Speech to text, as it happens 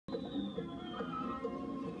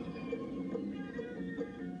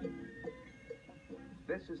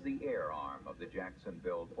is the air arm of the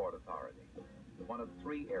Jacksonville Port Authority, one of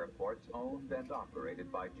 3 airports owned and operated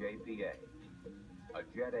by JPA, a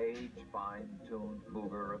jet-age, fine-tuned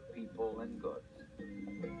mover of people and goods.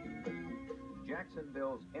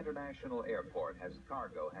 Jacksonville's International Airport has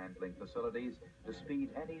cargo handling facilities to speed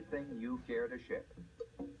anything you care to ship.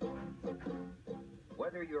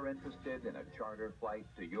 Whether you're interested in a charter flight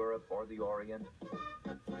to Europe or the Orient,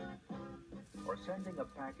 or sending a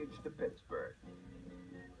package to Pittsburgh,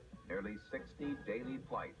 nearly 60 daily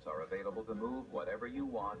flights are available to move whatever you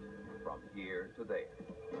want from here to there.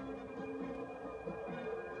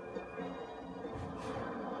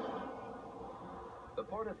 The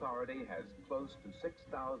Port Authority has close to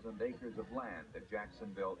 6,000 acres of land at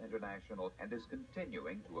Jacksonville International and is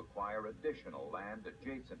continuing to acquire additional land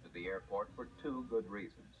adjacent to the airport for 2 good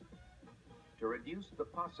reasons: to reduce the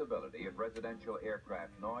possibility of residential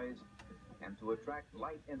aircraft noise and to attract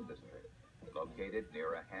light industry located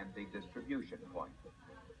near a handy distribution point.